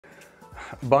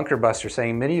Bunker Buster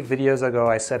saying, many videos ago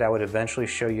I said I would eventually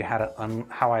show you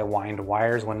how I wind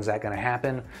wires. When is that going to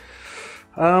happen?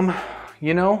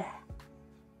 You know,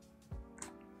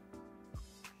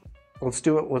 let's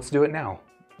do it. Let's do it now.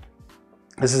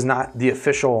 This is not the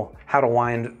official how to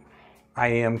wind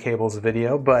IEM cables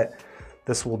video, but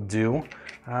this will do.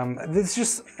 It's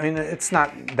just, I mean, it's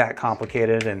not that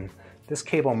complicated, and this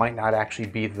cable might not actually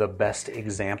be the best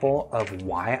example of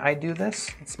why I do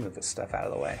this. Let's move this stuff out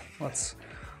of the way. Let's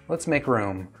make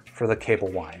room for the cable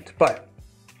wind. But,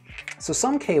 so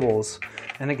some cables,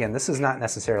 and again, this is not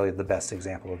necessarily the best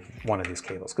example of one of these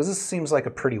cables, because this seems like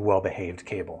a pretty well-behaved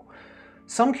cable.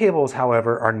 Some cables,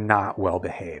 however, are not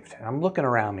well-behaved. And I'm looking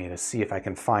around me to see if I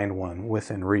can find one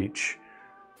within reach.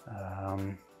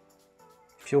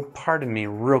 If you'll pardon me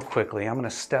real quickly, I'm gonna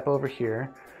step over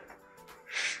here,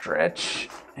 stretch,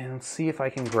 and see if I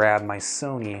can grab my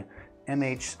Sony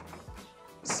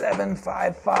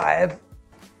MH755.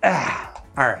 All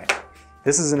right,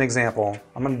 this is an example.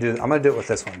 I'm gonna do it with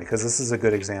this one because this is a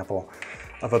good example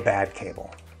of a bad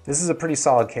cable. This is a pretty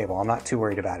solid cable. I'm not too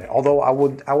worried about it. Although I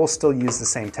will still use the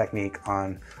same technique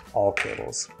on all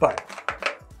cables. But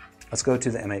let's go to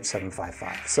the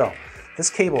MH755. So this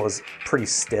cable is pretty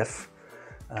stiff.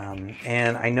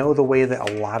 And I know the way that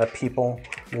a lot of people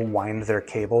will wind their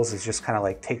cables is just kind of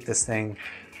like take this thing,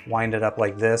 wind it up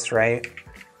like this, right?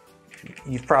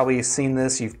 You've probably seen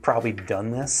this, you've probably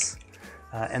done this.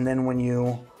 And then when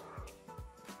you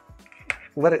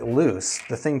let it loose,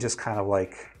 the thing just kind of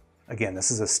like, again, this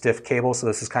is a stiff cable, so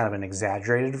this is kind of an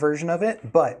exaggerated version of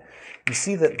it, but you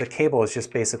see that the cable is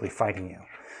just basically fighting you.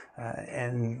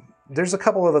 And there's a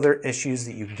couple of other issues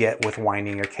that you get with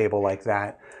winding your cable like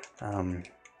that.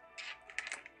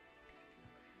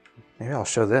 Maybe I'll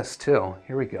show this too.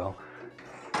 Here we go.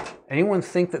 Anyone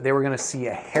think that they were going to see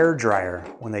a hairdryer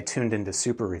when they tuned into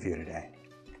Super Review today?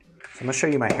 So I'm going to show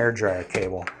you my hairdryer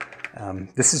cable.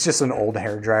 This is just an old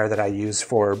hairdryer that I use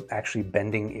for actually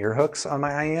bending ear hooks on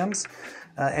my IEMs.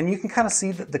 And you can kind of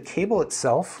see that the cable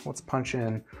itself, let's punch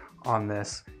in on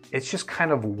this, it's just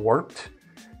kind of warped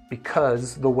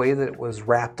because the way that it was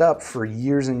wrapped up for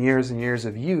years and years and years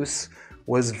of use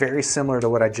was very similar to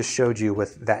what I just showed you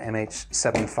with that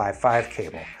MH755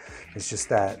 cable. It's just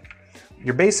that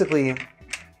you're basically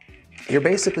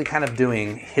kind of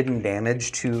doing hidden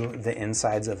damage to the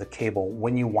insides of the cable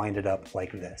when you wind it up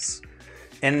like this.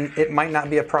 And it might not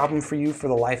be a problem for you for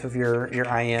the life of your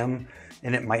IEM,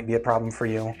 and it might be a problem for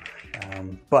you,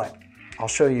 but I'll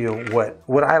show you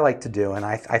what I like to do, and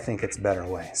I think it's a better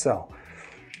way. So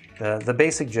the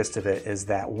basic gist of it is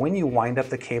that when you wind up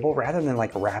the cable, rather than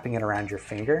like wrapping it around your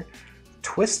finger,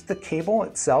 twist the cable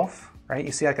itself, right?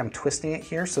 You see like I'm twisting it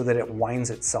here so that it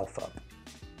winds itself up.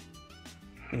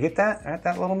 You get that? Right?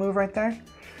 That little move right there?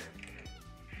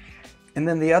 And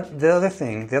then the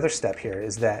other step here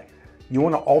is that you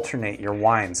want to alternate your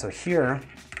wind. So here,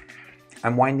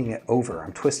 I'm winding it over.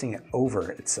 I'm twisting it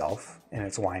over itself and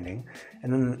it's winding.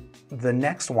 And then the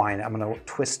next wind, I'm going to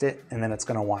twist it and then it's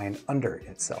going to wind under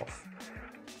itself.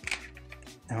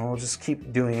 And we'll just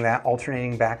keep doing that,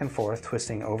 alternating back and forth,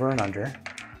 twisting over and under.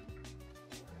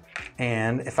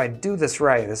 And if I do this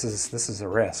right, this is a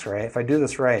risk, right? If I do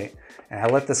this right and I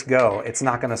let this go, it's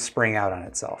not going to spring out on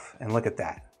itself. And look at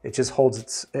that. It just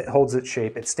holds its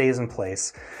shape, it stays in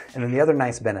place. And then the other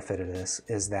nice benefit of this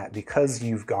is that because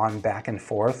you've gone back and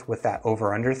forth with that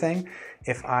over-under thing,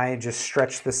 if I just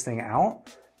stretch this thing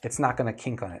out, it's not going to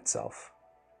kink on itself.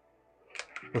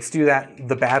 Let's do that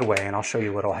the bad way and I'll show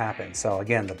you what'll happen. So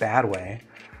again, the bad way,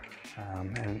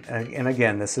 and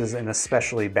again, this is an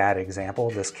especially bad example,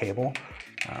 this cable.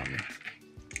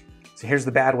 So here's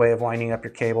the bad way of winding up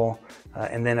your cable.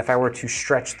 And then if I were to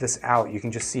stretch this out, you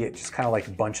can just see it just kind of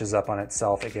like bunches up on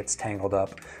itself. It gets tangled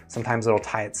up. Sometimes it'll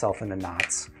tie itself into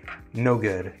knots. No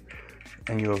good.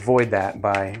 And you avoid that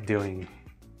by doing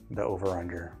the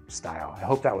over-under style. I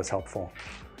hope that was helpful.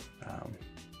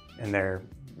 And there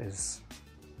is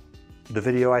the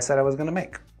video I said I was going to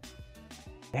make.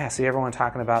 Yeah, see everyone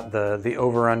talking about the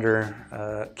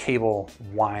over-under cable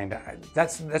wind.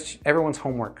 That's everyone's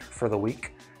homework for the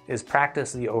week, is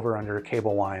practice the over-under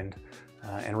cable wind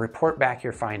and report back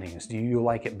your findings. Do you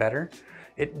like it better?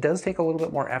 It does take a little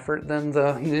bit more effort than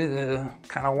the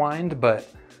kind of wind, but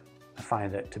I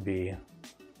find it to be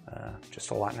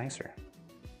just a lot nicer.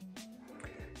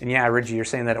 And yeah, Reggie, you're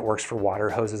saying that it works for water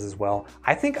hoses as well.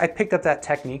 I think I picked up that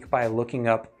technique by looking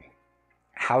up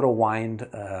how to wind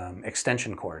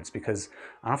extension cords, because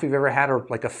I don't know if you've ever had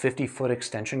like a 50-foot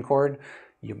extension cord.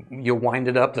 You wind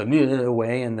it up the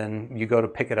way and then you go to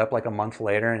pick it up like a month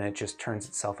later and it just turns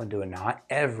itself into a knot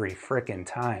every frickin'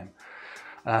 time.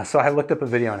 So I looked up a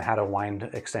video on how to wind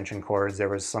extension cords. There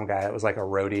was some guy that was like a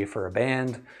roadie for a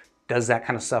band, does that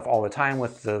kind of stuff all the time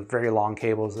with the very long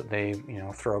cables that they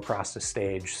throw across the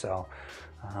stage. So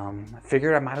I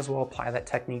figured I might as well apply that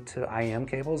technique to IEM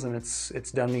cables, and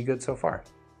it's done me good so far.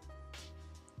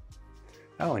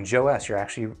 Oh, and Joe S., you're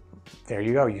actually, there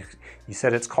you go. You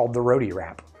said it's called the Roadie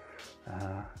wrap.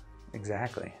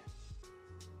 Exactly.